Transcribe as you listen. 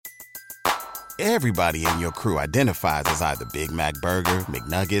Everybody in your crew identifies as either Big Mac Burger,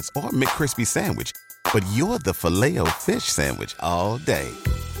 McNuggets, or McCrispy Sandwich. But you're the Filet-O-Fish Sandwich all day.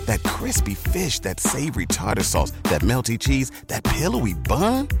 That crispy fish, that savory tartar sauce, that melty cheese, that pillowy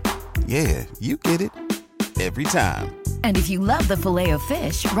bun. Yeah, you get it. Every time. And if you love the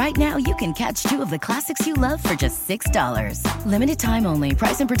Filet-O-Fish, right now you can catch two of the classics you love for just $6. Limited time only.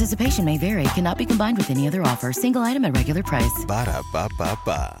 Price and participation may vary. Cannot be combined with any other offer. Single item at regular price.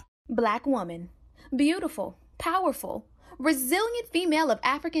 Ba-da-ba-ba-ba. Black woman. Beautiful, powerful, resilient female of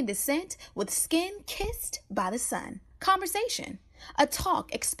African descent with skin kissed by the sun. Conversation. A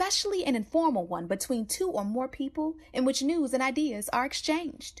talk, especially an informal one, between two or more people in which news and ideas are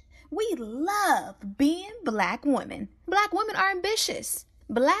exchanged. We love being Black women. Black women are ambitious.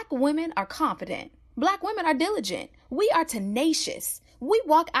 Black women are confident. Black women are diligent. We are tenacious. We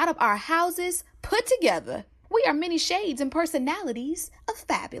walk out of our houses put together. We are many shades and personalities of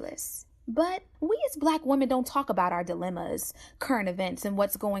fabulous. But we as Black women don't talk about our dilemmas, current events, and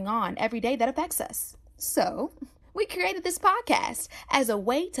what's going on every day that affects us. So we created this podcast as a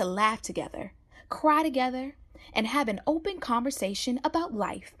way to laugh together, cry together, and have an open conversation about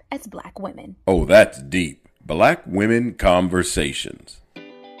life as Black women. Oh, that's deep. Black Women Conversations.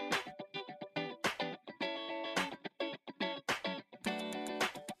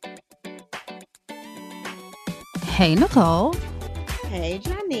 Hey, Nicole. Hey,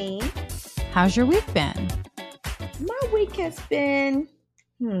 Janine. How's your week been? My week has been,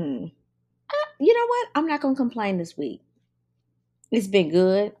 you know what? I'm not going to complain this week. It's been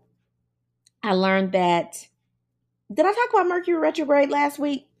good. I learned that, did I talk about Mercury retrograde last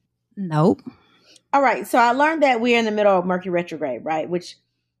week? Nope. All right. So I learned that we're in the middle of Mercury retrograde, right? Which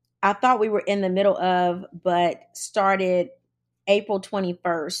I thought we were in the middle of, but started April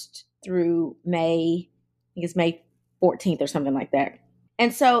 21st through May 14th or something like that.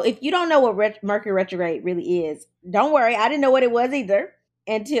 And so if you don't know what Mercury retrograde really is, don't worry. I didn't know what it was either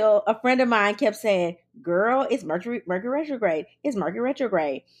until a friend of mine kept saying, girl, it's Mercury retrograde. It's Mercury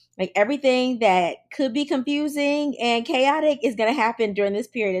retrograde. Like everything that could be confusing and chaotic is going to happen during this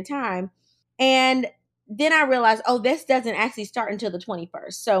period of time. And then I realized, this doesn't actually start until the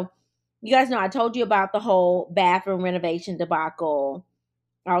 21st. So you guys know I told you about the whole bathroom renovation debacle.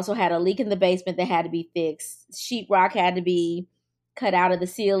 I also had a leak in the basement that had to be fixed. Sheetrock had to be cut out of the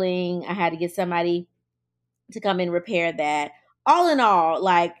ceiling. I had to get somebody to come and repair that. All in all,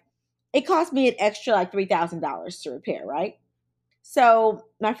 it cost me an extra $3,000 to repair, right? So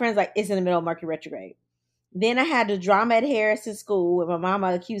my friend's like, it's in the middle of Mercury retrograde. Then I had the drama at Harrison School with my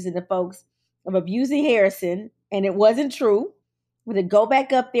mama accusing the folks of abusing Harrison, and it wasn't true. We had to go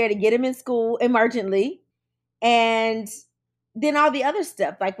back up there to get him in school emergently. And then all the other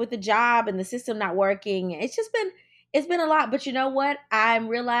stuff, like with the job and the system not working. It's been a lot. But you know what? I'm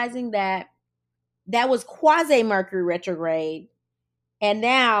realizing that was quasi Mercury retrograde. And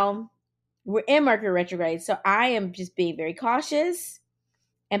now we're in Mercury retrograde. So I am just being very cautious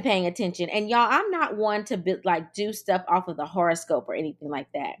and paying attention. And y'all, I'm not one to do stuff off of the horoscope or anything like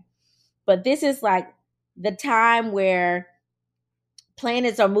that. But this is the time where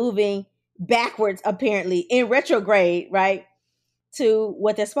planets are moving backwards, apparently, in retrograde, right? To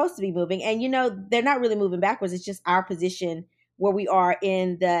what they're supposed to be moving. And, they're not really moving backwards. It's just our position where we are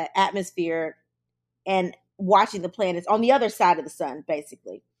in the atmosphere and watching the planets on the other side of the sun,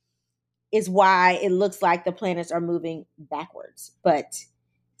 basically, is why it looks like the planets are moving backwards. But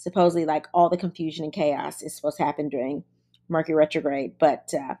supposedly, all the confusion and chaos is supposed to happen during Mercury retrograde.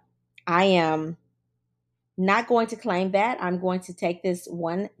 But I am not going to claim that. I'm going to take this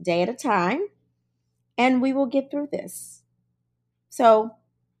one day at a time, and we will get through this. So,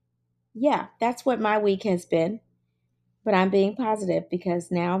 yeah, that's what my week has been. But I'm being positive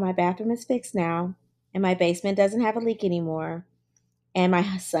because now my bathroom is fixed now, and my basement doesn't have a leak anymore, and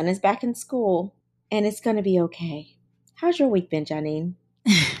my son is back in school, and it's going to be okay. How's your week been, Janine?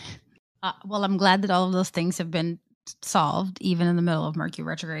 Well, I'm glad that all of those things have been solved, even in the middle of Mercury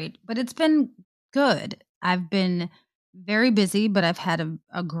retrograde. But it's been good. I've been very busy, but I've had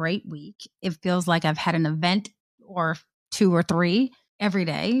a great week. It feels like I've had an event or 2 or 3 every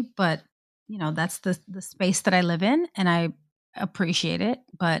day, but that's the space that I live in, and I appreciate it.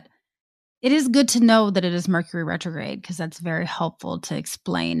 But it is good to know that it is Mercury retrograde because that's very helpful to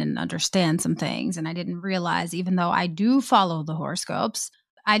explain and understand some things. And I didn't realize, even though I do follow the horoscopes,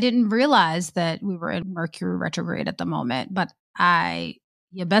 I didn't realize that we were in Mercury retrograde at the moment. But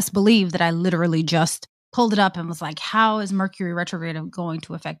you best believe that I literally just pulled it up and was like, how is Mercury retrograde going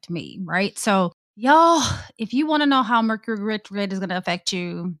to affect me? Right? So y'all, if you want to know how Mercury retrograde is going to affect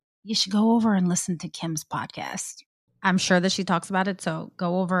you, you should go over and listen to Kim's podcast. I'm sure that she talks about it. So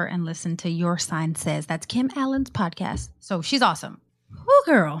go over and listen to Your Sign Says. That's Kim Allen's podcast. So she's awesome. Oh,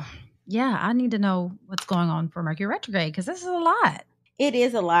 girl. Yeah, I need to know what's going on for Mercury retrograde because this is a lot. It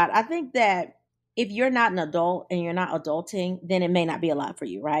is a lot. I think that if you're not an adult and you're not adulting, then it may not be a lot for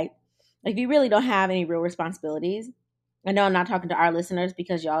you, right? Like if you really don't have any real responsibilities. I know I'm not talking to our listeners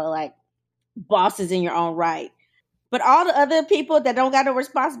because y'all are like bosses in your own right. But all the other people that don't got no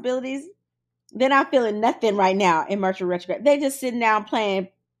responsibilities, they're not feeling nothing right now in Mercury retrograde. They just sitting down playing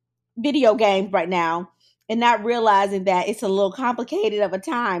video games right now and not realizing that it's a little complicated of a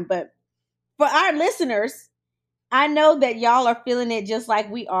time. But for our listeners, I know that y'all are feeling it just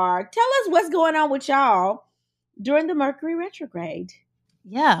like we are. Tell us what's going on with y'all during the Mercury retrograde.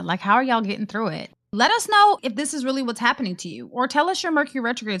 Yeah, like how are y'all getting through it? Let us know if this is really what's happening to you, or tell us your Mercury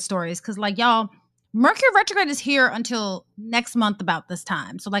retrograde stories. Cause like y'all, Mercury retrograde is here until next month about this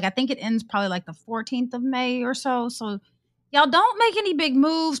time. So like, I think it ends probably like the 14th of May or so. So y'all don't make any big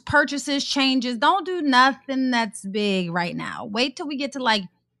moves, purchases, changes. Don't do nothing that's big right now. Wait till we get to like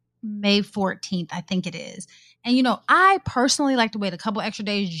May 14th, I think it is. And you know, I personally like to wait a couple extra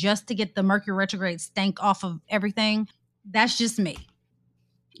days just to get the Mercury retrograde stank off of everything. That's just me.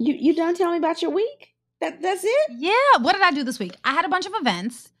 You done tell me about your week? That's it? Yeah. What did I do this week? I had a bunch of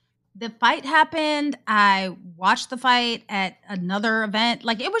events. The fight happened. I watched the fight at another event.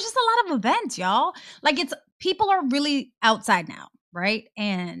 Like it was just a lot of events, y'all. Like people are really outside now, right?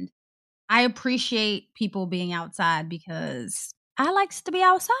 And I appreciate people being outside because I likes to be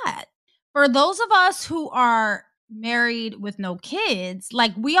outside. For those of us who are married with no kids,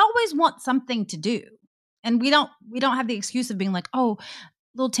 like we always want something to do. And we don't have the excuse of being like, oh,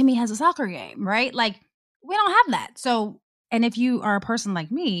 little Timmy has a soccer game, right? Like we don't have that. So, and if you are a person like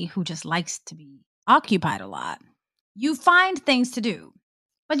me who just likes to be occupied a lot, you find things to do.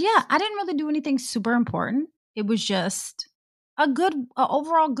 But yeah, I didn't really do anything super important. It was just a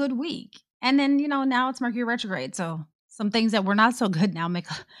overall good week. And then, you know, now it's Mercury retrograde. So some things that were not so good now make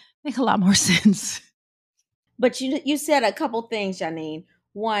a lot more sense. But you said a couple things, Janine.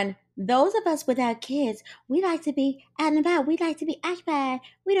 One, those of us without kids, we like to be out and about. We like to be occupied.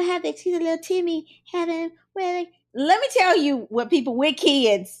 We don't have the excuse of little Timmy having, well, let me tell you what people with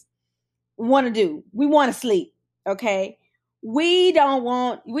kids want to do. We want to sleep, okay? We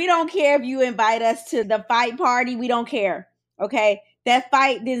don't care if you invite us to the fight party. We don't care, okay? That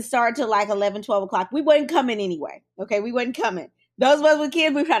fight didn't start till like 11, 12 o'clock. We wasn't coming anyway, okay? We wasn't coming. Those of us with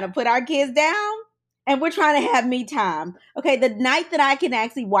kids, we're trying to put our kids down. And we're trying to have me time. Okay, the night that I can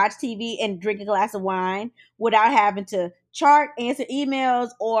actually watch TV and drink a glass of wine without having to chart, answer emails,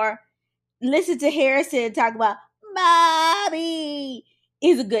 or listen to Harrison talk about mommy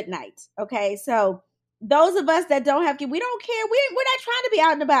is a good night. Okay, so those of us that don't have kids, we don't care. We're not trying to be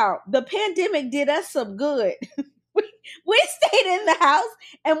out and about. The pandemic did us some good. We stayed in the house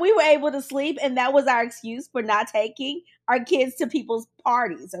and we were able to sleep, and that was our excuse for not taking our kids to people's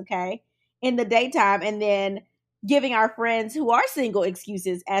parties, okay? In the daytime, and then giving our friends who are single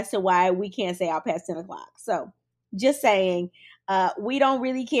excuses as to why we can't stay out past 10 o'clock. So just saying, we don't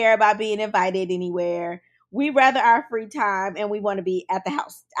really care about being invited anywhere. We rather our free time and we want to be at the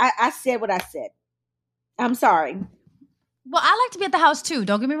house. I said what I said. I'm sorry. Well, I like to be at the house too.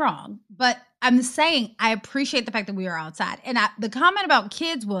 Don't get me wrong. But I'm saying I appreciate the fact that we are outside. And the comment about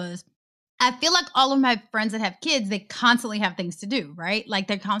kids was, I feel like all of my friends that have kids, they constantly have things to do, right? Like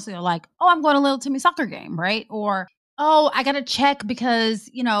they're constantly like, oh, I'm going to little Timmy soccer game, right? Or, oh, I got to check because,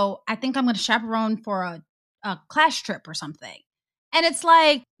 you know, I think I'm going to chaperone for a class trip or something. And it's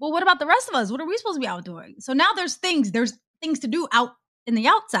like, well, what about the rest of us? What are we supposed to be out doing? So now there's things to do out in the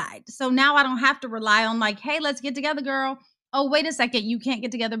outside. So now I don't have to rely on like, hey, let's get together, girl. Oh, wait a second. You can't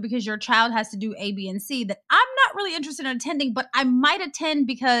get together because your child has to do A, B, and C that I'm not really interested in attending, but I might attend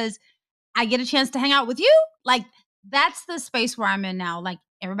because I get a chance to hang out with you. Like that's the space where I'm in now. Like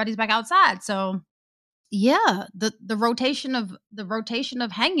everybody's back outside. So yeah, the rotation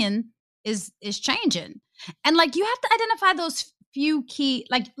of hanging is changing. And like you have to identify those few key,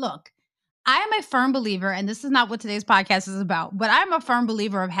 like, look, I am a firm believer, and this is not what today's podcast is about, but I'm a firm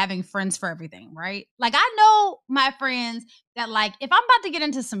believer of having friends for everything, right? Like I know my friends that like, if I'm about to get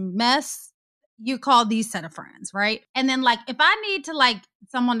into some mess, you call these set of friends, right? And then like, if I need to like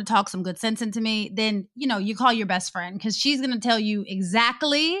someone to talk some good sense into me, then, you know, you call your best friend because she's going to tell you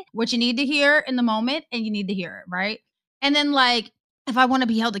exactly what you need to hear in the moment and you need to hear it, right? And then like, if I want to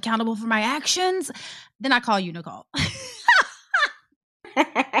be held accountable for my actions, then I call you, Nicole.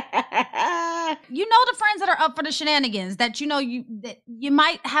 You know the friends that are up for the shenanigans that you know that you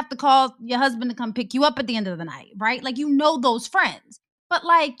might have to call your husband to come pick you up at the end of the night, right? Like you know those friends. But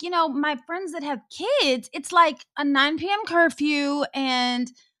like, my friends that have kids, it's like a 9 p.m. curfew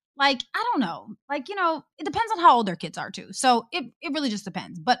and like, I don't know. Like, it depends on how old their kids are too. So it really just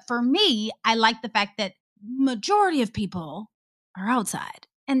depends. But for me, I like the fact that majority of people are outside.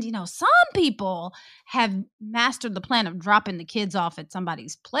 And some people have mastered the plan of dropping the kids off at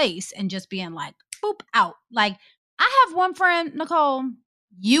somebody's place and just being like, boop, out. Like, I have one friend, Nicole,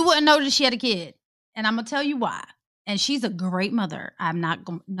 you wouldn't notice she had a kid. And I'm going to tell you why. And she's a great mother. I'm not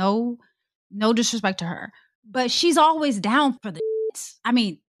going, no disrespect to her, but she's always down for the shits. I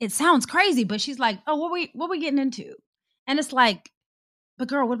mean, it sounds crazy, but she's like, oh, what we getting into? And it's like, but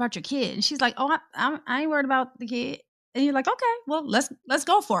girl, what about your kid? And she's like, oh, I ain't worried about the kid. And you're like, okay, well, let's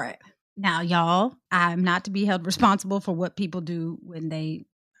go for it. Now, y'all, I'm not to be held responsible for what people do when they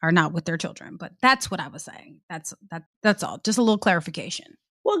are not with their children, but that's what I was saying. That's all. Just a little clarification.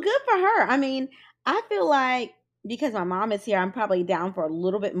 Well, good for her. I mean, I feel like because my mom is here, I'm probably down for a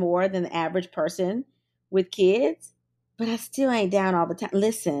little bit more than the average person with kids, but I still ain't down all the time.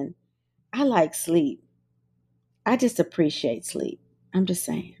 Listen, I like sleep. I just appreciate sleep. I'm just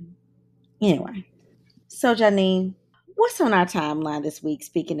saying. Anyway, so Janine, what's on our timeline this week?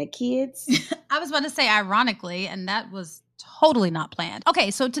 Speaking of kids, I was about to say ironically, and that was totally not planned. Okay,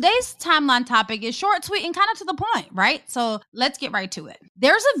 so today's timeline topic is short, sweet, and kind of to the point, right? So let's get right to it.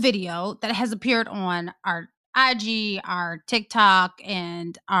 There's a video that has appeared on our IG, our TikTok,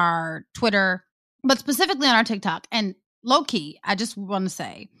 and our Twitter, but specifically on our TikTok. And low key, I just want to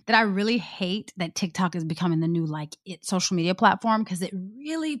say that I really hate that TikTok is becoming the new social media platform, because it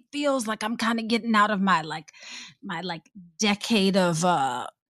really feels like I'm kind of getting out of my decade of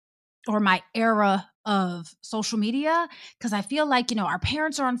or my era of social media, because I feel like our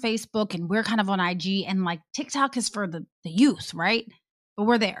parents are on Facebook and we're kind of on IG, and like TikTok is for the youth, right? But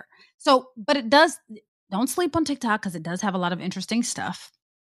we're there. So, but don't sleep on TikTok, because it does have a lot of interesting stuff,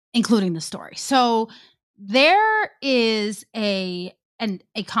 including the story. So there is a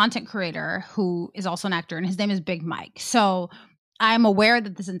content creator who is also an actor, and his name is Big Mike. So I'm aware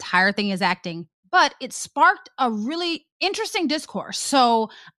that this entire thing is acting, but it sparked a really interesting discourse. So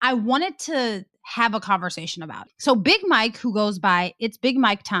I wanted to have a conversation about it. So Big Mike, who goes by It's Big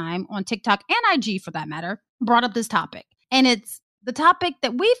Mike Time on TikTok and IG for that matter, brought up this topic. And it's the topic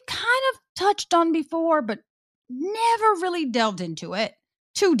that we've kind of touched on before, but never really delved into it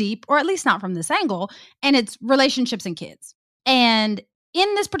too deep, or at least not from this angle, and it's relationships and kids. And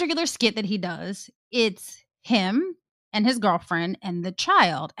in this particular skit that he does, it's him and his girlfriend and the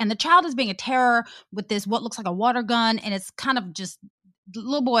child. And the child is being a terror with this, what looks like a water gun. And it's kind of just, the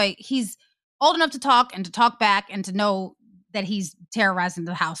little boy, he's old enough to talk and to talk back and to know that he's terrorizing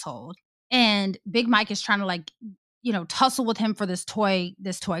the household. And Big Mike is trying to tussle with him for this toy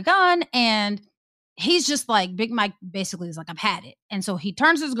gun. And he's just like, Big Mike basically is like, I've had it. And so he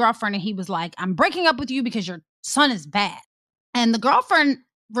turns to his girlfriend and he was like, I'm breaking up with you because your son is bad. And the girlfriend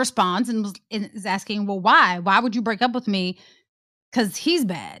responds and is asking, well, why? Why would you break up with me? Because he's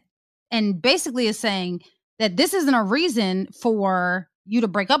bad. And basically is saying that this isn't a reason for you to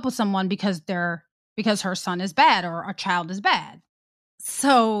break up with someone because her son is bad or a child is bad.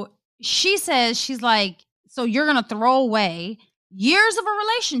 So she says, she's like, so you're going to throw away years of a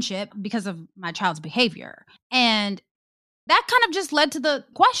relationship because of my child's behavior. And that kind of just led to the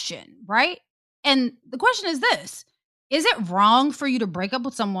question, right? And the question is this: is it wrong for you to break up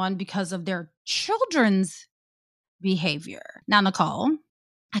with someone because of their children's behavior? Now, Nicole,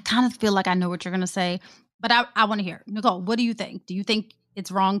 I kind of feel like I know what you're going to say, but I want to hear. Nicole, what do you think? Do you think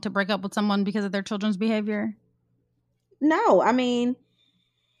it's wrong to break up with someone because of their children's behavior? No, I mean,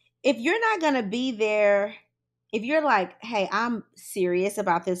 if you're not going to be there, if you're like, hey, I'm serious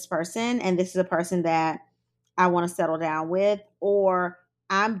about this person and this is a person that I want to settle down with, or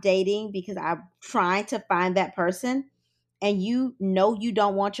I'm dating because I'm trying to find that person, and you know you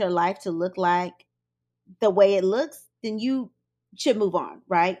don't want your life to look like the way it looks, then you should move on,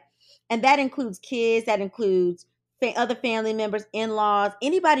 right? And that includes kids, that includes other family members, in-laws,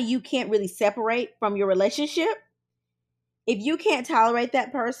 anybody you can't really separate from your relationship. If you can't tolerate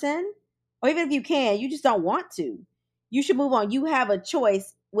that person, or even if you can, you just don't want to, you should move on. You have a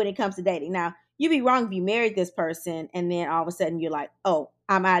choice when it comes to dating. Now, you'd be wrong if you married this person and then all of a sudden you're like, oh,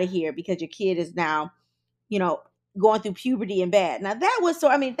 I'm out of here because your kid is now, going through puberty and bad. Now that would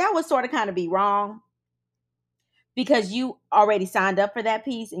sort of kind of be wrong because you already signed up for that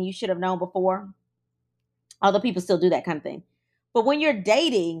piece and you should have known before. Although people still do that kind of thing. But when you're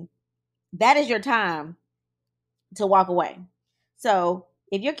dating, that is your time to walk away. So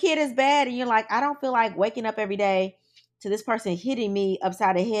if your kid is bad and you're like, I don't feel like waking up every day to this person hitting me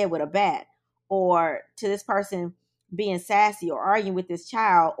upside the head with a bat, or to this person being sassy or arguing with this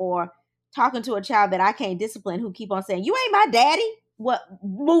child or talking to a child that I can't discipline who keep on saying, you ain't my daddy. What?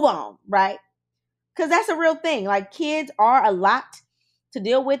 Move on, right? Because that's a real thing. Like kids are a lot to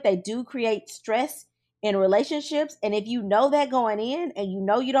deal with. They do create stress in relationships. And if you know that going in and you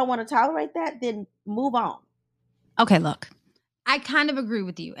know you don't want to tolerate that, then move on. Okay, look, I kind of agree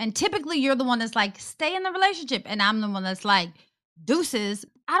with you. And typically you're the one that's like, stay in the relationship. And I'm the one that's like, deuces.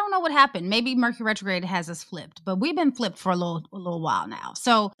 I don't know what happened. Maybe Mercury retrograde has us flipped, but we've been flipped for a little while now.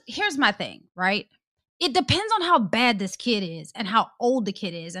 So here's my thing, right? It depends on how bad this kid is and how old the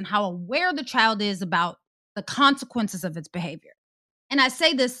kid is and how aware the child is about the consequences of its behavior. And I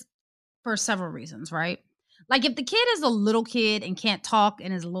say this for several reasons, right? Like if the kid is a little kid and can't talk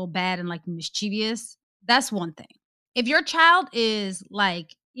and is a little bad and like mischievous, that's one thing. If your child is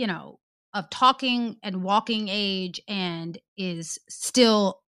like, of talking and walking age and is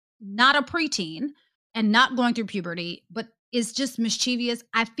still not a preteen and not going through puberty, but is just mischievous,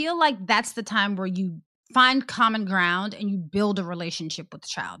 I feel like that's the time where you find common ground and you build a relationship with the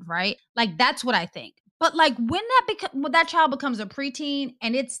child, right? Like that's what I think. But like when that child becomes a preteen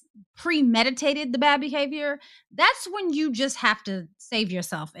and it's premeditated the bad behavior, that's when you just have to save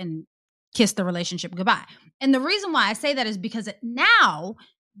yourself and kiss the relationship goodbye. And the reason why I say that is because now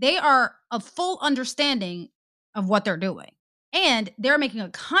they are a full understanding of what they're doing. And they're making a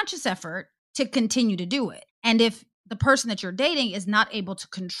conscious effort to continue to do it. And if the person that you're dating is not able to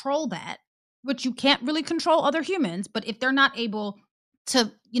control that, which you can't really control other humans, but if they're not able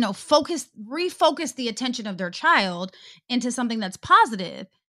to, refocus the attention of their child into something that's positive,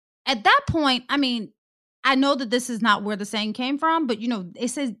 at that point, I mean, I know that this is not where the saying came from, but it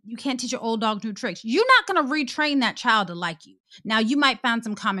says you can't teach an old dog new tricks. You're not going to retrain that child to like you. Now, you might find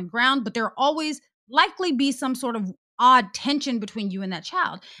some common ground, but there always likely be some sort of odd tension between you and that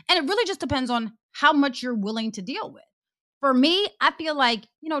child. And it really just depends on how much you're willing to deal with. For me, I feel like,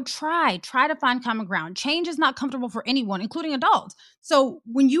 try to find common ground. Change is not comfortable for anyone, including adults. So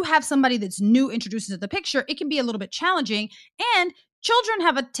when you have somebody that's new introduced into the picture, it can be a little bit challenging. And children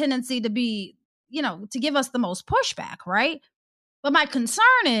have a tendency to be, to give us the most pushback, right? But my concern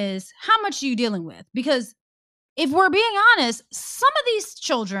is how much are you dealing with? Because if we're being honest, some of these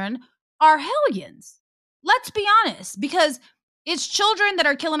children are hellions. Let's be honest, because it's children that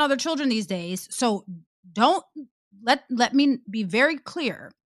are killing other children these days. So let me be very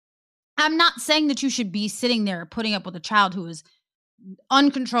clear. I'm not saying that you should be sitting there putting up with a child who is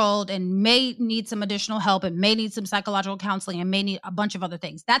uncontrolled and may need some additional help and may need some psychological counseling and may need a bunch of other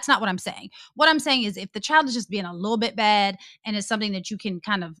things. That's not what I'm saying. What I'm saying is if the child is just being a little bit bad and it's something that you can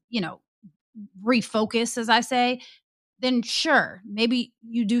kind of, refocus, as I say, then sure, maybe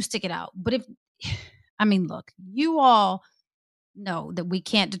you do stick it out. But look, you all know that we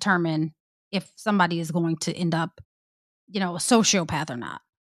can't determine if somebody is going to end up, a sociopath or not.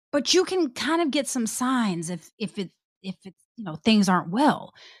 But you can kind of get some signs if it's, things aren't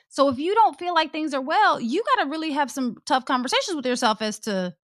well. So if you don't feel like things are well, you got to really have some tough conversations with yourself as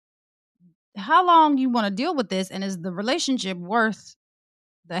to how long you want to deal with this. And is the relationship worth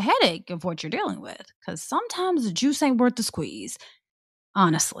the headache of what you're dealing with? Because sometimes the juice ain't worth the squeeze,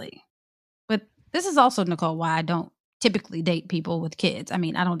 honestly. But this is also, Nicole, why I don't typically date people with kids. I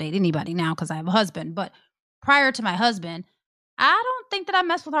mean, I don't date anybody now because I have a husband. But prior to my husband, I don't think that I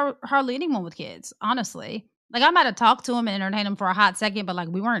messed with hardly anyone with kids, honestly. Like, I might have talked to him and entertained him for a hot second, but like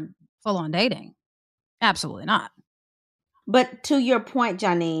we weren't full on dating. Absolutely not. But to your point,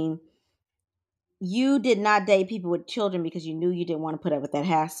 Janine, you did not date people with children because you knew you didn't want to put up with that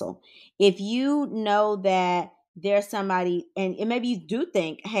hassle. If you know that there's somebody, and maybe you do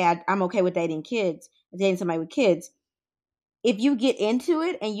think, hey, I'm okay with dating somebody with kids. If you get into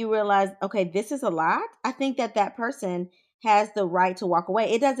it and you realize, okay, this is a lot, I think that person has the right to walk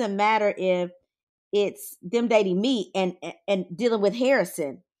away. It doesn't matter if it's them dating me and dealing with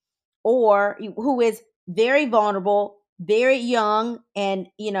Harrison, or who is very vulnerable, very young, and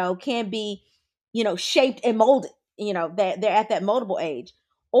can be shaped and molded. They're at that moldable age.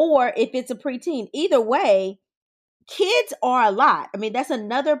 Or if it's a preteen, either way, kids are a lot. I mean, that's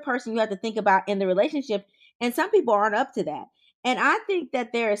another person you have to think about in the relationship, and some people aren't up to that. And I think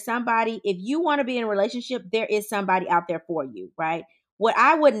that there is somebody, if you want to be in a relationship, there is somebody out there for you, right? What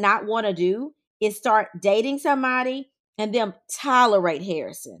I would not want to do is start dating somebody and them tolerate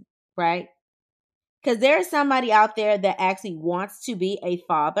Harrison, right? Because there is somebody out there that actually wants to be a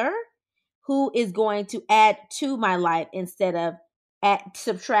father who is going to add to my life instead of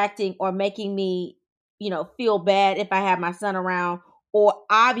subtracting or making me, feel bad if I have my son around, or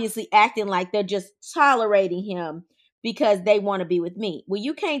obviously acting like they're just tolerating him because they want to be with me. Well,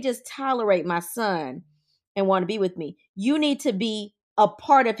 you can't just tolerate my son and want to be with me. You need to be a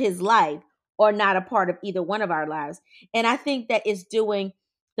part of his life or not a part of either one of our lives. And I think that it's doing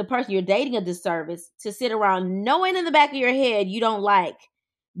the person you're dating a disservice to sit around knowing in the back of your head you don't like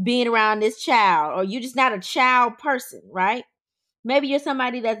being around this child, or you're just not a child person, right? Maybe you're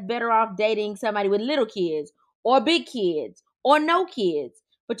somebody that's better off dating somebody with little kids or big kids or no kids.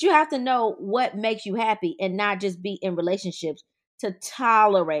 But you have to know what makes you happy and not just be in relationships to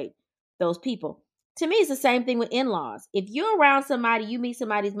tolerate those people. To me, it's the same thing with in-laws. If you're around somebody, you meet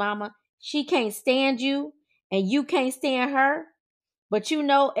somebody's mama, she can't stand you and you can't stand her, but you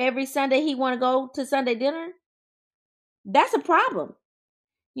know every Sunday he want to go to Sunday dinner, that's a problem.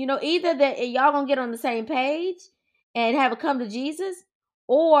 Either that y'all gonna get on the same page and have a come to Jesus,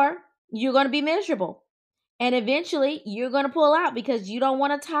 or you're gonna be miserable. And eventually you're gonna pull out because you don't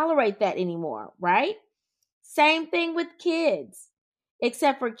want to tolerate that anymore, right? Same thing with kids.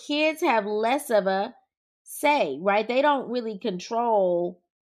 Except for kids have less of a say, right? They don't really control,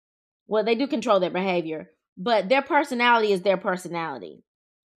 well, they do control their behavior, but their personality is their personality.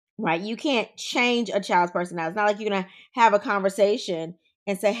 Right? You can't change a child's personality. It's not like you're going to have a conversation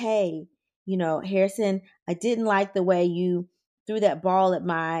and say, hey, Harrison, I didn't like the way you threw that ball at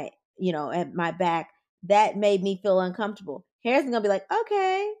my back. That made me feel uncomfortable. Harrison's going to be like,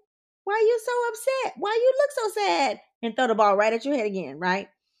 okay, why are you so upset? Why you look so sad? And throw the ball right at your head again, right?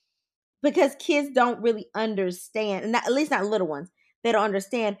 Because kids don't really understand, and at least not little ones. They don't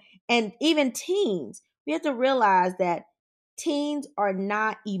understand. And even teens, we have to realize that teens are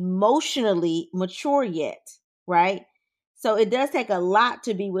not emotionally mature yet, right? So it does take a lot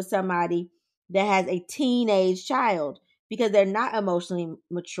to be with somebody that has a teenage child because they're not emotionally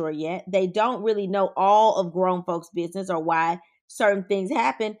mature yet. They don't really know all of grown folks' business or why certain things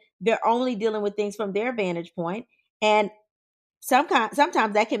happen. They're only dealing with things from their vantage point. And sometimes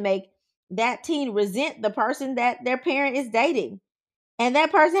that can make that teen resent the person that their parent is dating. And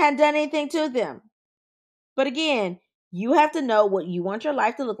that person hadn't done anything to them. But again, you have to know what you want your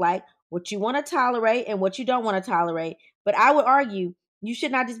life to look like, what you want to tolerate, and what you don't want to tolerate. But I would argue you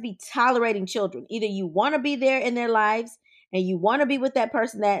should not just be tolerating children. Either you want to be there in their lives and you want to be with that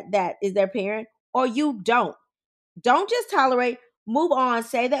person that is their parent, or you don't. Don't just tolerate. Move on.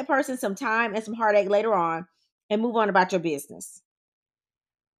 Save that person some time and some heartache later on and move on about your business.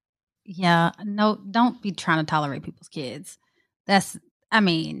 Yeah, no, don't be trying to tolerate people's kids. That's, I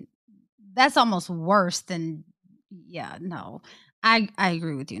mean, that's almost worse than, yeah, no. I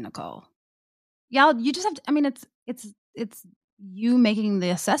agree with you, Nicole. Y'all, you just have to, I mean, it's you making the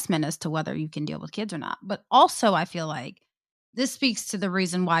assessment as to whether you can deal with kids or not. But also, I feel like this speaks to the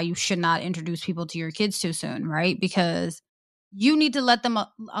reason why you should not introduce people to your kids too soon, right? Because you need to let them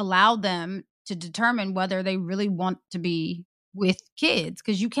allow them to determine whether they really want to be with kids,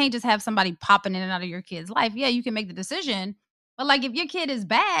 because you can't just have somebody popping in and out of your kid's life. Yeah, you can make the decision, but like if your kid is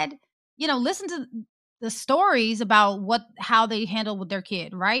bad, listen to the stories about how they handle with their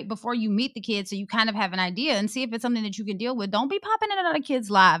kid, right? Before you meet the kid, so you kind of have an idea and see if it's something that you can deal with. Don't be popping in and out of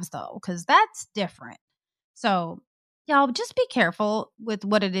kids' lives though, because that's different. So y'all, just be careful with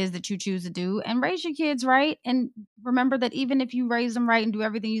what it is that you choose to do and raise your kids right. And remember that even if you raise them right and do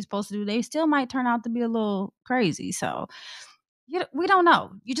everything you're supposed to do, they still might turn out to be a little crazy. So we don't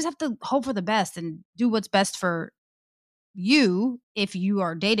know. You just have to hope for the best and do what's best for you if you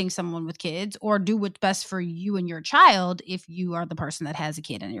are dating someone with kids, or do what's best for you and your child if you are the person that has a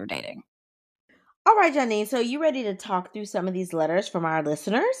kid and you're dating. All right, Janine. So you ready to talk through some of these letters from our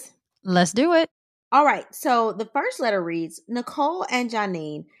listeners? Let's do it. All right. So the first letter reads, Nicole and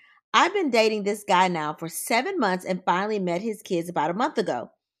Janine, I've been dating this guy now for 7 months and finally met his kids about a month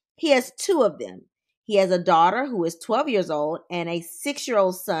ago. He has 2 of them. He has a daughter who is 12 years old and a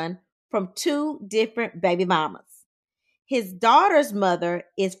 6-year-old son from 2 different baby mamas. His daughter's mother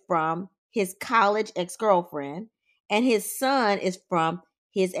is from his college ex-girlfriend, and his son is from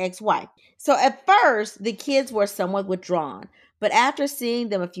his ex-wife. So at first, the kids were somewhat withdrawn, but after seeing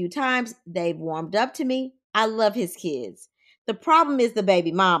them a few times, they've warmed up to me. I love his kids. The problem is the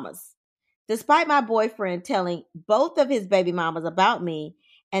baby mamas. Despite my boyfriend telling both of his baby mamas about me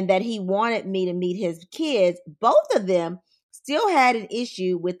and that he wanted me to meet his kids, both of them still had an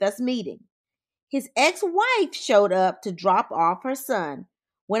issue with us meeting. His ex-wife showed up to drop off her son.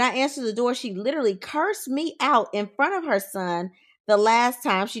 When I answered the door, she literally cursed me out in front of her son the last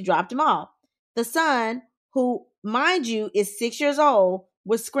time she dropped him off. The son, who, mind you, is 6 years old,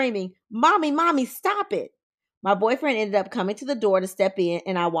 was screaming, Mommy, Mommy, stop it. My boyfriend ended up coming to the door to step in,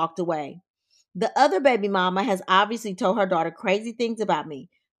 and I walked away. The other baby mama has obviously told her daughter crazy things about me.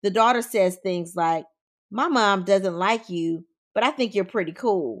 The daughter says things like, my mom doesn't like you, but I think you're pretty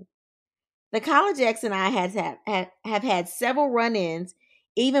cool. The college ex and I have had several run-ins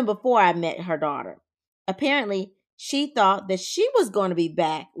even before I met her daughter. Apparently, she thought that she was going to be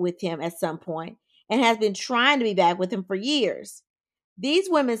back with him at some point and has been trying to be back with him for years. These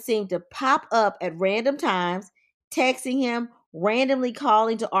women seem to pop up at random times, texting him, randomly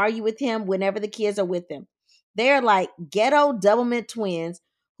calling to argue with him whenever the kids are with them. They are like ghetto doublemint twins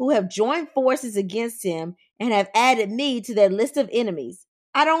who have joined forces against him and have added me to their list of enemies.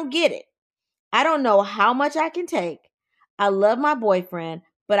 I don't get it. I don't know how much I can take. I love my boyfriend,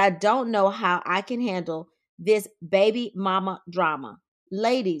 but I don't know how I can handle this baby mama drama.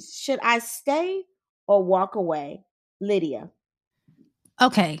 Ladies, should I stay or walk away? Lydia.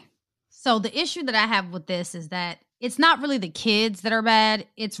 Okay. So the issue that I have with this is that it's not really the kids that are bad.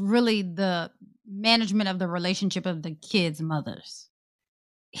 It's really the management of the relationship of the kids' mothers.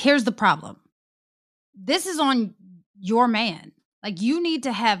 Here's the problem. This is on your man. Like, you need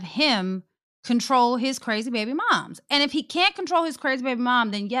to have him control his crazy baby moms. And if he can't control his crazy baby mom,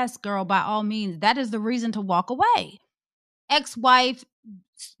 then yes, girl, by all means, that is the reason to walk away. Ex-wife,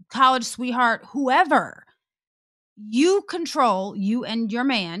 college sweetheart, whoever. You and your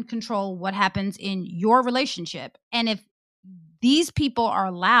man control what happens in your relationship. And if these people are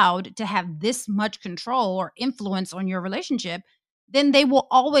allowed to have this much control or influence on your relationship, then they will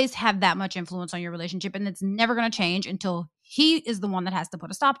always have that much influence on your relationship. And it's never going to change until he is the one that has to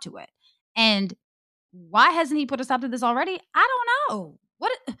put a stop to it. And why hasn't he put a stop to this already? I don't know.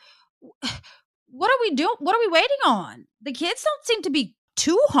 What are we doing? What are we waiting on? The kids don't seem to be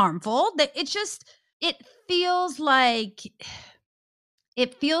too harmful. It feels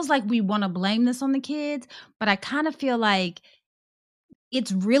like we want to blame this on the kids, but I kind of feel like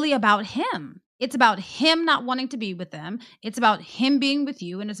it's really about him. It's about him not wanting to be with them. It's about him being with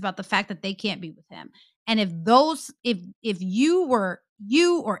you, and it's about the fact that they can't be with him. And if you were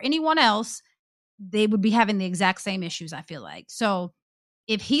you or anyone else, they would be having the exact same issues, I feel like. So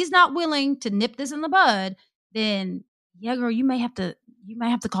if he's not willing to nip this in the bud, then yeah, girl, you might have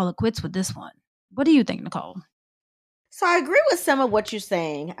to call it quits with this one. What do you think, Nicole? So I agree with some of what you're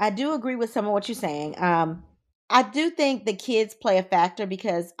saying. I do agree with some of what you're saying. I do think the kids play a factor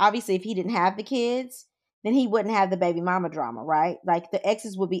because obviously if he didn't have the kids, then he wouldn't have the baby mama drama, right? Like the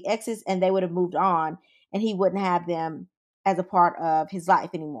exes would be exes and they would have moved on and he wouldn't have them as a part of his life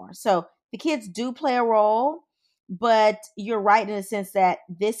anymore. So the kids do play a role, but you're right in the sense that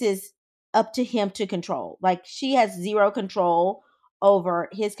this is up to him to control. Like she has zero control over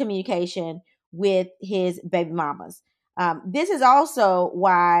his communication with his baby mamas. This is also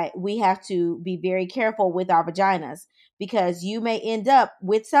why we have to be very careful with our vaginas because you may end up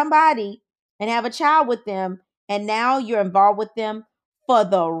with somebody and have a child with them, and now you're involved with them for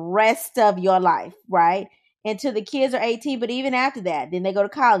the rest of your life, right? Until the kids are 18, but even after that, then they go to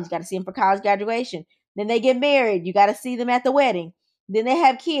college. You got to see them for college graduation. Then they get married. You got to see them at the wedding. Then they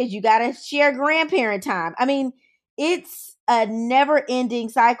have kids. You got to share grandparent time. I mean, it's a never-ending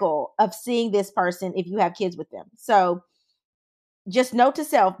cycle of seeing this person if you have kids with them. So just note to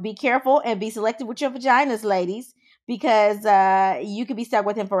self, be careful and be selective with your vaginas, ladies, because you could be stuck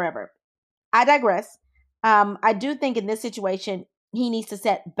with him forever. I digress. I do think in this situation, he needs to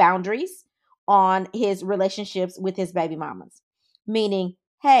set boundaries on his relationships with his baby mamas. Meaning,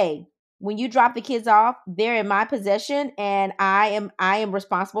 hey, when you drop the kids off, they're in my possession and I am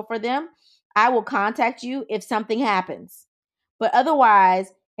responsible for them. I will contact you if something happens. But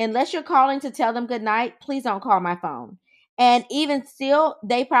otherwise, unless you're calling to tell them good night, please don't call my phone. And even still,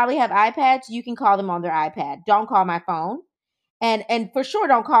 they probably have iPads. You can call them on their iPad. Don't call my phone. And for sure,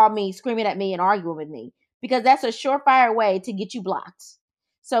 don't call me screaming at me and arguing with me because that's a surefire way to get you blocked.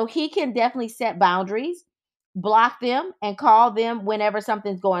 So he can definitely set boundaries, block them, and call them whenever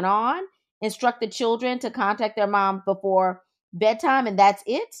something's going on. Instruct the children to contact their mom before bedtime, and that's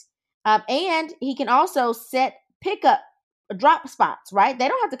it. And he can also set pickup drop spots, right? They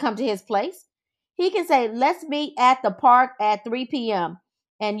don't have to come to his place. He can say, let's meet at the park at 3 p.m.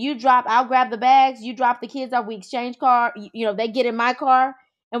 And I'll grab the bags, you drop the kids off, we exchange car, they get in my car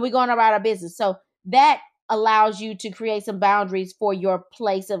and we're going about our business. So that allows you to create some boundaries for your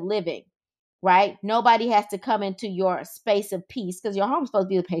place of living, right? Nobody has to come into your space of peace because your home's supposed to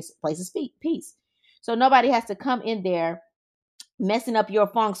be the place of peace. So nobody has to come in there messing up your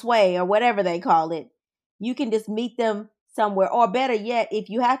feng shui or whatever they call it. You can just meet them somewhere. Or better yet, if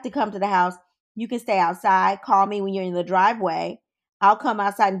you have to come to the house, you can stay outside. Call me when you're in the driveway. I'll come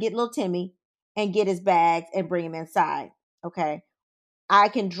outside and get little Timmy and get his bags and bring him inside. Okay. I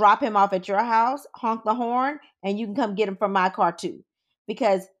can drop him off at your house, honk the horn, and you can come get him from my car too.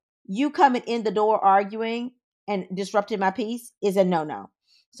 Because you coming in the door arguing and disrupting my peace is a no-no.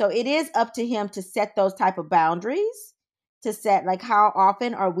 So it is up to him to set those type of boundaries, to set like how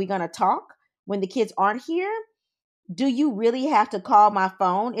often are we going to talk when the kids aren't here? Do you really have to call my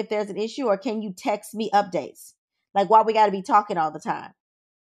phone if there's an issue, or can you text me updates? Like, why we got to be talking all the time?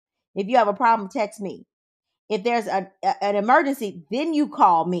 If you have a problem, text me. If there's an emergency, then you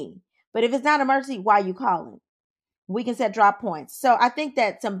call me. But if it's not an emergency, why are you calling? We can set drop points. So I think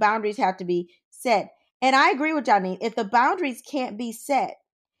that some boundaries have to be set. And I agree with Janine. If the boundaries can't be set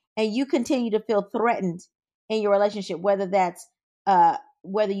and you continue to feel threatened in your relationship, whether that's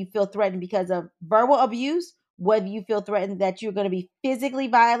whether you feel threatened because of verbal abuse, whether you feel threatened that you're going to be physically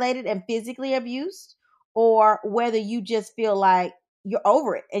violated and physically abused, or whether you just feel like you're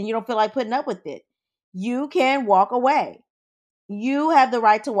over it and you don't feel like putting up with it, you can walk away. You have the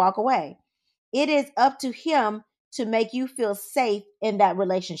right to walk away. It is up to him to make you feel safe in that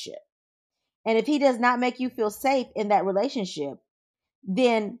relationship. And if he does not make you feel safe in that relationship,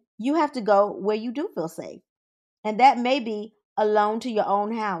 then you have to go where you do feel safe. And that may be alone to your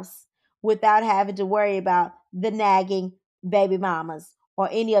own house without having to worry about the nagging baby mamas or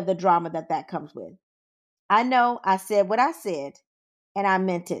any of the drama that comes with. I know I said what I said and I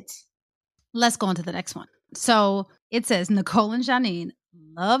meant it. Let's go on to the next one. So it says, Nicole and Janine,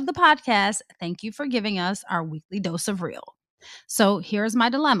 love the podcast. Thank you for giving us our weekly dose of real. So here's my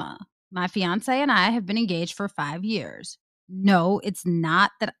dilemma. My fiance and I have been engaged for 5 years. No, it's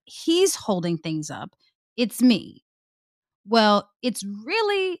not that he's holding things up. It's me. Well, it's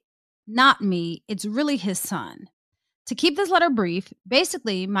really not me. It's really his son. To keep this letter brief,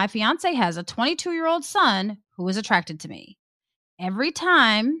 basically, my fiance has a 22-year-old son who is attracted to me. Every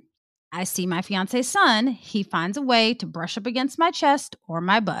time I see my fiance's son, he finds a way to brush up against my chest or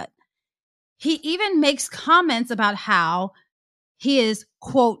my butt. He even makes comments about how he is,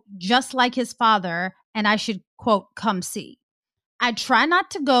 quote, just like his father, and I should, quote, come see. I try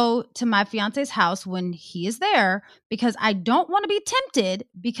not to go to my fiance's house when he is there because I don't want to be tempted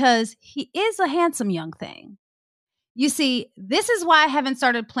because he is a handsome young thing. You see, this is why I haven't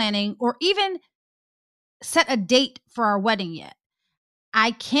started planning or even set a date for our wedding yet.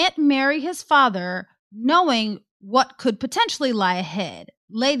 I can't marry his father knowing what could potentially lie ahead.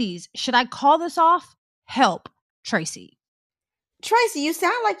 Ladies, should I call this off? Help, Tracy. Tracy, you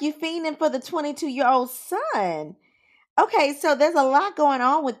sound like you're fiending for the 22-year-old son. Okay, so there's a lot going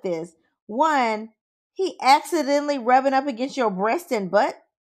on with this. One, he accidentally rubbing up against your breast and butt.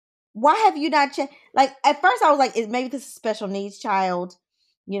 Why have you not checked? Like, at first I was like, maybe this is a special needs child,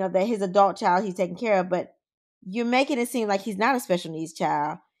 that his adult child he's taking care of, but you're making it seem like he's not a special needs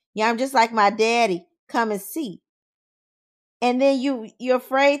child. Yeah, I'm just like my daddy. Come and see. And then you're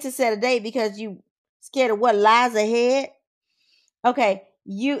afraid to set a date because you scared of what lies ahead. Okay,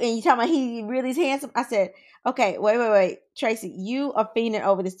 you talking about he really is handsome. I said, okay, wait, Tracy, you are fiending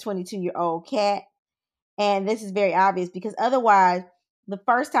over this 22-year-old cat, and this is very obvious because otherwise, the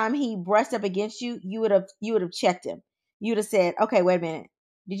first time he brushed up against you, you would have checked him. You'd have said, okay, wait a minute,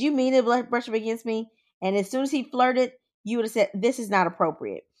 did you mean to brush up against me? And as soon as he flirted, you would have said, this is not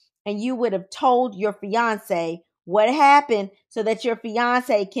appropriate, and you would have told your fiance what happened so that your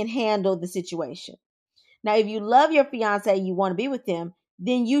fiance can handle the situation. Now, if you love your fiance, you want to be with him,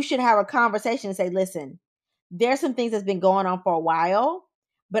 then you should have a conversation and say, listen, there's some things that's been going on for a while,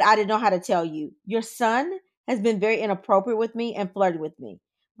 but I didn't know how to tell you. Your son has been very inappropriate with me and flirted with me.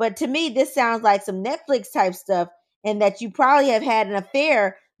 But to me, this sounds like some Netflix type stuff, and that you probably have had an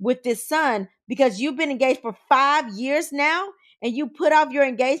affair with this son because you've been engaged for 5 years now, and you put off your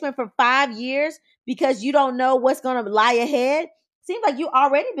engagement for 5 years because you don't know what's going to lie ahead. Seems like you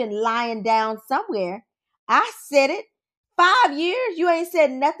already been lying down somewhere. I said it. 5 years, you ain't said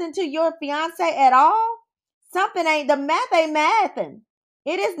nothing to your fiance at all. Something the math ain't mathing.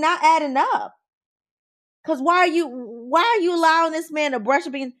 It is not adding up. Cause why are you allowing this man to brush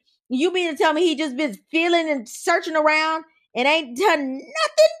up against? You mean to tell me he just been feeling and searching around and ain't done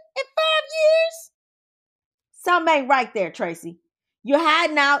nothing in 5 years? Something ain't right there, Tracy. You're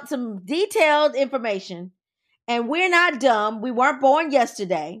hiding out some detailed information, and we're not dumb. We weren't born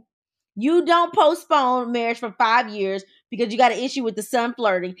yesterday. You don't postpone marriage for 5 years because you got an issue with the son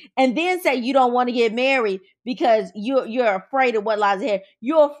flirting, and then say you don't want to get married because you're afraid of what lies ahead.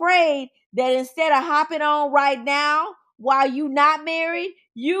 You're afraid that instead of hopping on right now while you not married,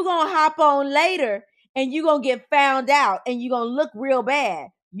 you going to hop on later and you going to get found out and you going to look real bad.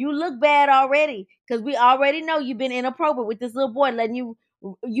 You look bad already because we already know you've been inappropriate with this little boy, letting you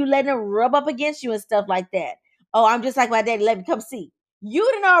letting him rub up against you and stuff like that. Oh, I'm just like my daddy. Let me come see. You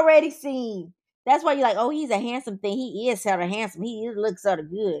done already seen. That's why you're like, oh, he's a handsome thing. He is sort of handsome. He looks sort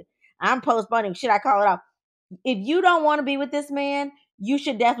of good. I'm postponing. Should I call it off? If you don't want to be with this man, you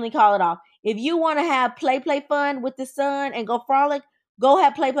should definitely call it off. If you want to have play fun with the son and go frolic, go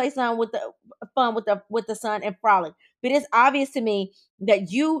have play fun with the son and frolic. But it's obvious to me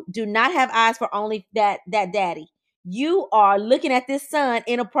that you do not have eyes for only that daddy. You are looking at this son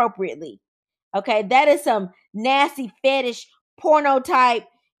inappropriately. Okay, that is some nasty fetish porno type,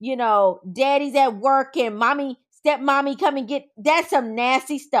 daddy's at work and stepmommy come and get, that's some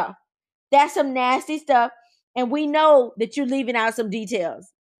nasty stuff. That's some nasty stuff. And we know that you're leaving out some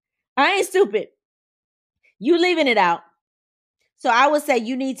details. I ain't stupid. You leaving it out. So I would say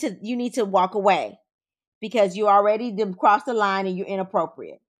you need to walk away because you already crossed the line and you're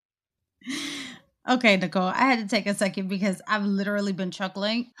inappropriate. Okay, Nicole, I had to take a second because I've literally been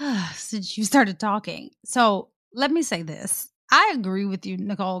chuckling since you started talking. So let me say this. I agree with you,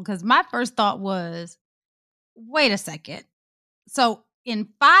 Nicole, because my first thought was, wait a second. So in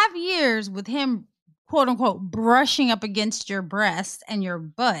 5 years with him, quote unquote, brushing up against your breast and your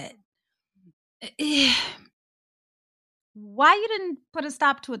butt, why you didn't put a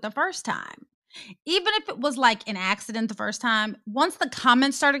stop to it the first time? Even if it was like an accident the first time, once the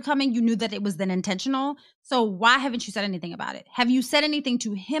comments started coming, you knew that it was then intentional. So why haven't you said anything about it? Have you said anything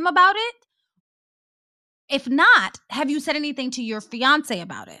to him about it? If not, have you said anything to your fiance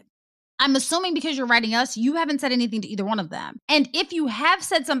about it? I'm assuming because you're writing us, you haven't said anything to either one of them. And if you have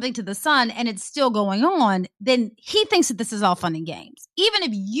said something to the son and it's still going on, then he thinks that this is all fun and games. Even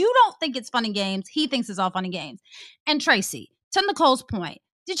if you don't think it's fun and games, he thinks it's all fun and games. And Tracy, to Nicole's point,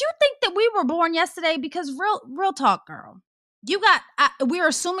 did you think that we were born yesterday? Because real talk, girl, we're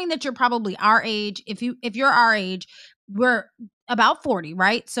assuming that you're probably our age. If you're our age, we're about 40,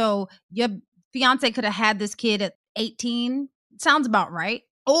 right? So your fiance could have had this kid at 18. Sounds about right.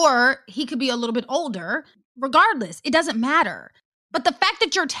 Or he could be a little bit older. Regardless, it doesn't matter. But the fact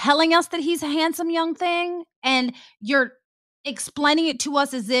that you're telling us that he's a handsome young thing and you're explaining it to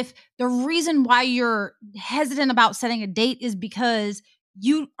us as if the reason why you're hesitant about setting a date is because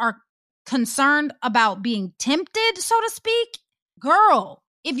you are concerned about being tempted, so to speak. Girl,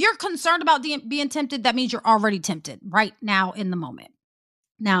 if you're concerned about being tempted, that means you're already tempted right now in the moment.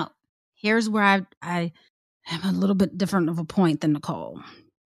 Now, here's where I have a little bit different of a point than Nicole.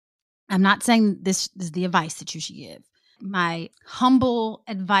 I'm not saying this is the advice that you should give. My humble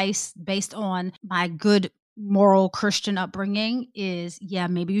advice based on my good moral Christian upbringing is, yeah,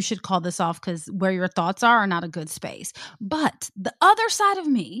 maybe you should call this off because where your thoughts are not a good space. But the other side of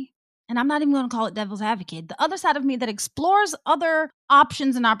me, and I'm not even going to call it devil's advocate, the other side of me that explores other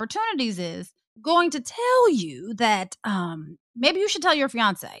options and opportunities is going to tell you that maybe you should tell your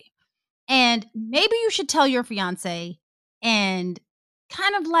fiance. And maybe you should tell your fiance and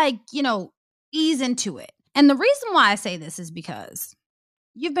kind of like, ease into it. And the reason why I say this is because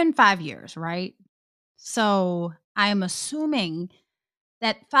you've been 5 years, right? So I am assuming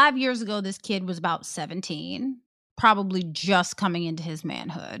that 5 years ago, this kid was about 17, probably just coming into his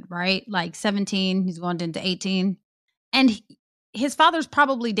manhood, right? Like 17, he's going into 18. And his father's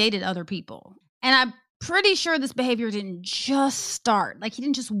probably dated other people. And I'm pretty sure this behavior didn't just start. Like he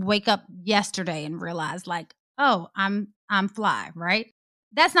didn't just wake up yesterday and realize like, oh, I'm fly, right?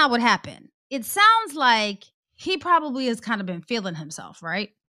 That's not what happened. It sounds like he probably has kind of been feeling himself,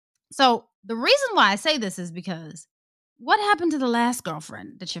 right? So the reason why I say this is because what happened to the last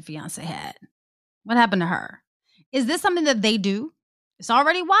girlfriend that your fiance had? What happened to her? Is this something that they do? It's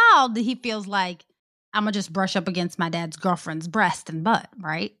already wild that he feels like I'm going to just brush up against my dad's girlfriend's breast and butt,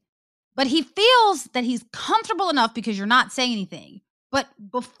 right? But he feels that he's comfortable enough because you're not saying anything. But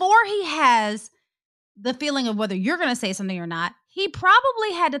before he has the feeling of whether you're going to say something or not, he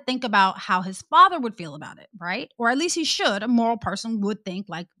probably had to think about how his father would feel about it, right? Or at least he should. A moral person would think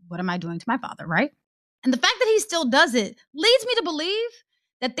like, what am I doing to my father, right? And the fact that he still does it leads me to believe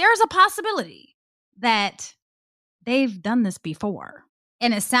that there's a possibility that they've done this before.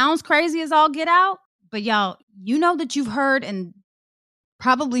 And it sounds crazy as all get out, but y'all, you know that you've heard and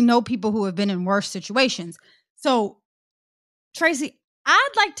probably know people who have been in worse situations. So, Tracy, I'd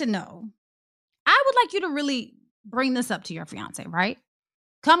like to know, I would like you to really bring this up to your fiance, right?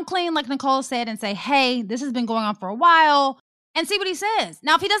 Come clean, like Nicole said, and say, hey, this has been going on for a while, and see what he says.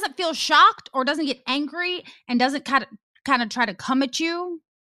 Now, if he doesn't feel shocked or doesn't get angry and doesn't kind of try to come at you,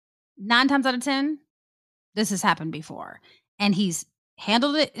 9 times out of 10, this has happened before. And he's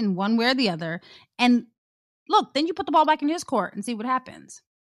handled it in one way or the other. And look, then you put the ball back in his court and see what happens.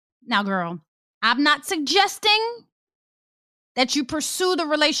 Now, girl, I'm not suggesting that you pursue the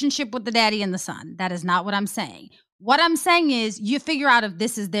relationship with the daddy and the son. That is not what I'm saying. What I'm saying is you figure out if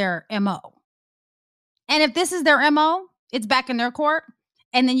this is their MO. And if this is their MO, it's back in their court.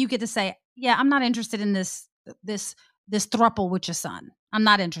 And then you get to say, yeah, I'm not interested in this this throuple with your son. I'm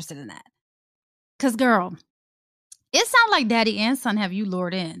not interested in that. Because, girl, it sounds like daddy and son have you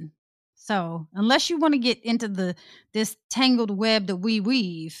lured in. So unless you want to get into this tangled web that we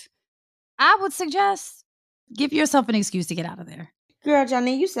weave, I would suggest give yourself an excuse to get out of there. Girl,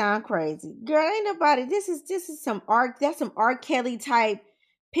 Johnny, you sound crazy. Girl, ain't nobody. This is some art. That's some R. Kelly type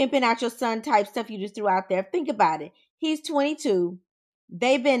pimping out your son type stuff you just threw out there. Think about it. He's 22.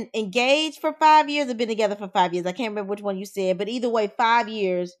 They've been engaged for 5 years or been together for 5 years. I can't remember which one you said, but either way, 5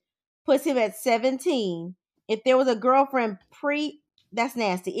 years puts him at 17. If there was a girlfriend that's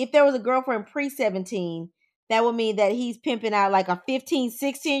nasty. If there was a girlfriend pre-17, that would mean that he's pimping out like a 15,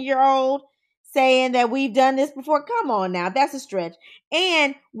 16-year-old saying that we've done this before. Come on now. That's a stretch.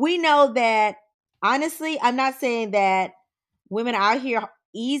 And we know that, honestly, I'm not saying that women are out here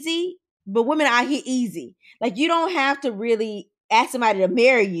easy, but women are out here easy. Like, you don't have to really ask somebody to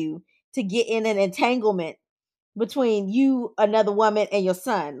marry you to get in an entanglement between you, another woman, and your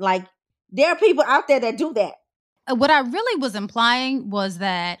son. Like, there are people out there that do that. What I really was implying was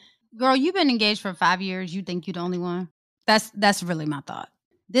that, girl, you've been engaged for 5 years. You think you're the only one? That's really my thought.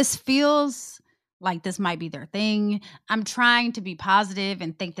 This feels like this might be their thing. I'm trying to be positive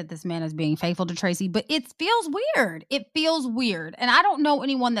and think that this man is being faithful to Tracy, but it feels weird. It feels weird. And I don't know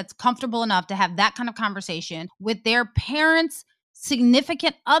anyone that's comfortable enough to have that kind of conversation with their parents'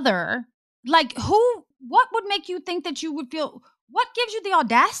 significant other. Like, what would make you think that you would feel, what gives you the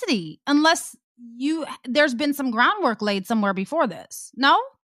audacity unless there's been some groundwork laid somewhere before this? No?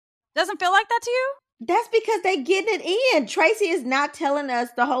 Doesn't feel like that to you? That's because they getting it in. Tracy is not telling us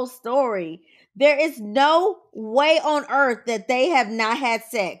the whole story. There is no way on earth that they have not had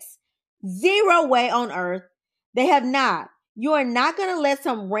sex. Zero way on earth. They have not. You are not going to let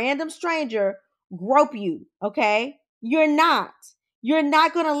some random stranger grope you, okay? You're not. You're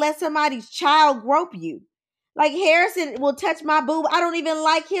not going to let somebody's child grope you. Like, Harrison will touch my boob. I don't even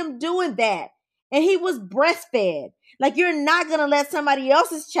like him doing that. And he was breastfed. Like, you're not going to let somebody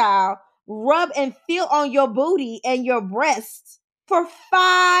else's child rub and feel on your booty and your breasts for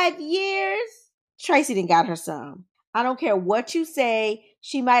 5 years. Tracy done got her some. I don't care what you say.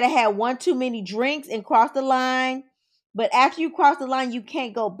 She might have had one too many drinks and crossed the line. But after you cross the line, you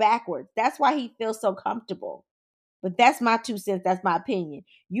can't go backwards. That's why he feels so comfortable. But that's my 2 cents. That's my opinion.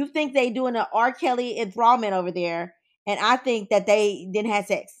 You think they doing an R. Kelly enthrallment over there, and I think that they didn't have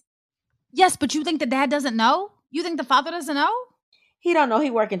sex. Yes, but you think the dad doesn't know? You think the father doesn't know? He don't know. He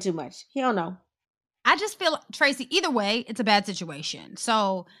working too much. He don't know. I just feel, Tracy, either way, it's a bad situation.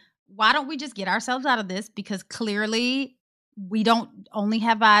 So why don't we just get ourselves out of this? Because clearly we don't only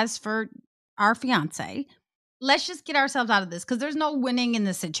have eyes for our fiance. Let's just get ourselves out of this because there's no winning in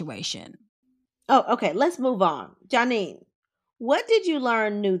this situation. Oh, okay. Let's move on. Janine, what did you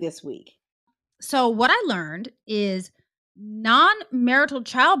learn new this week? So what I learned is non-marital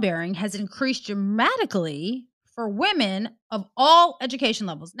childbearing has increased dramatically for women of all education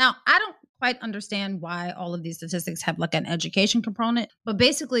levels. Now, I don't quite understand why all of these statistics have like an education component, but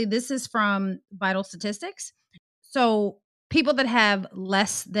basically this is from Vital Statistics. So people that have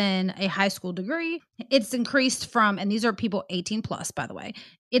less than a high school degree, it's increased from, and these are people 18 plus, by the way,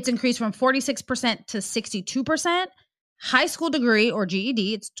 it's increased from 46% to 62%. High school degree or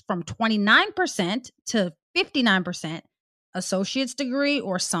GED, it's from 29% to 59%. Associate's degree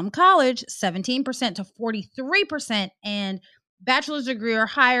or some college, 17% to 43%. And bachelor's degree or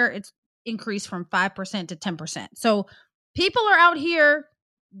higher, it's increased from 5% to 10%. So people are out here,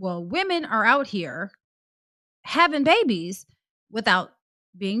 well, women are out here having babies without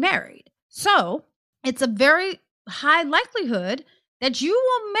being married. So it's a very high likelihood that you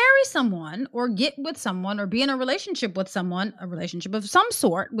will marry someone or get with someone or be in a relationship with someone, a relationship of some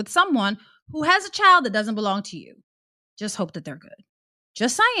sort with someone who has a child that doesn't belong to you. Just hope that they're good.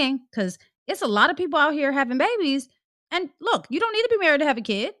 Just saying, because it's a lot of people out here having babies. And look, you don't need to be married to have a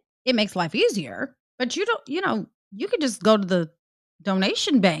kid. It makes life easier. But you don't, you could just go to the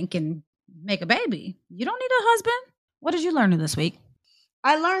donation bank and make a baby. You don't need a husband. What did you learn this week?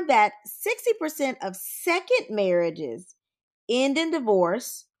 I learned that 60% of second marriages end in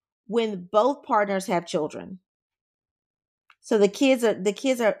divorce when both partners have children. So the kids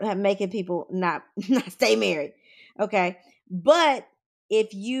are making people not stay married. Okay. But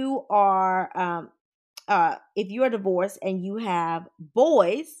if you are divorced and you have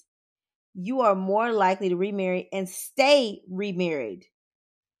boys, you are more likely to remarry and stay remarried.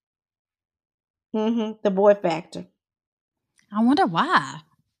 The boy factor. I wonder why.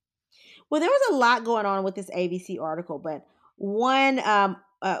 Well, there was a lot going on with this ABC article, but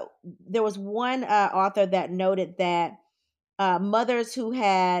there was one author that noted that mothers who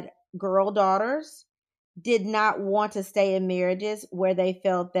had girl daughters did not want to stay in marriages where they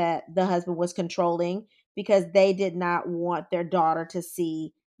felt that the husband was controlling because they did not want their daughter to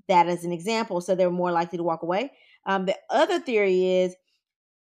see that as an example. So they were more likely to walk away. The other theory is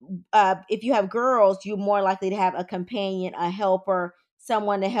if you have girls, you're more likely to have a companion, a helper,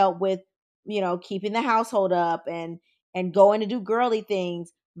 someone to help with, keeping the household up and going to do girly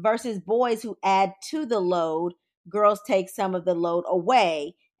things versus boys who add to the load. Girls take some of the load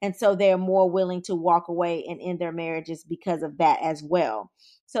away. And so they're more willing to walk away and end their marriages because of that as well.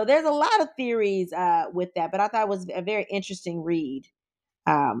 So there's a lot of theories with that, but I thought it was a very interesting read,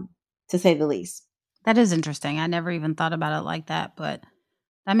 to say the least. That is interesting. I never even thought about it like that, but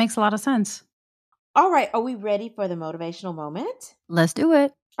that makes a lot of sense. All right. Are we ready for the motivational moment? Let's do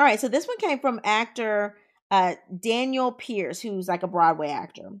it. All right. So this one came from actor Daniel Pierce, who's like a Broadway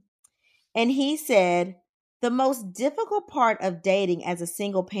actor. And he said, the most difficult part of dating as a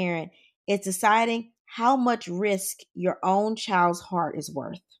single parent is deciding how much risk your own child's heart is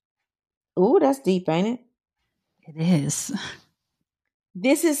worth. Ooh, that's deep, ain't it? It is.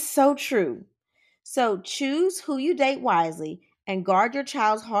 This is so true. So choose who you date wisely and guard your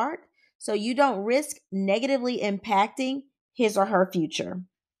child's heart so you don't risk negatively impacting his or her future.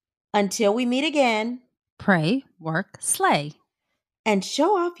 Until we meet again, pray, work, slay. And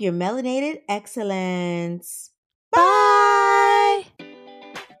show off your melanated excellence. Bye!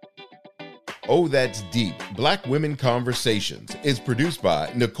 Oh, That's Deep, Black Women Conversations is produced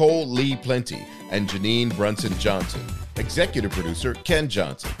by Nicole Lee Plenty and Janine Brunson Johnson. Executive producer, Ken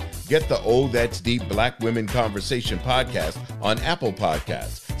Johnson. Get the Oh, That's Deep Black Women Conversation podcast on Apple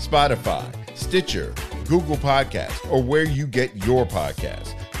Podcasts, Spotify, Stitcher, Google Podcasts, or where you get your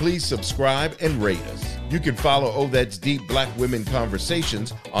podcasts. Please subscribe and rate us. You can follow Oh, That's Deep Black Women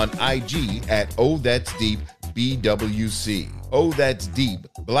Conversations on IG at Oh, That's Deep BWC. Oh, That's Deep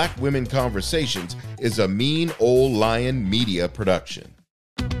Black Women Conversations is a Mean Old Lion media production.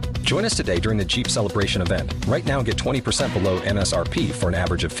 Join us today during the Jeep Celebration event. Right now, get 20% below MSRP for an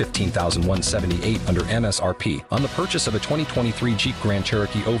average of $15,178 under MSRP on the purchase of a 2023 Jeep Grand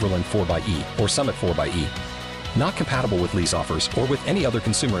Cherokee Overland 4xE or Summit 4xE. Not compatible with lease offers or with any other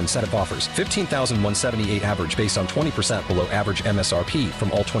consumer incentive offers. $15,178 average based on 20% below average MSRP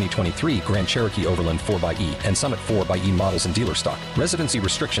from all 2023 Grand Cherokee Overland 4xE and Summit 4xE models in dealer stock. Residency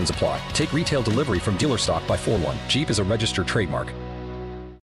restrictions apply. Take retail delivery from dealer stock by 4/1. Jeep is a registered trademark.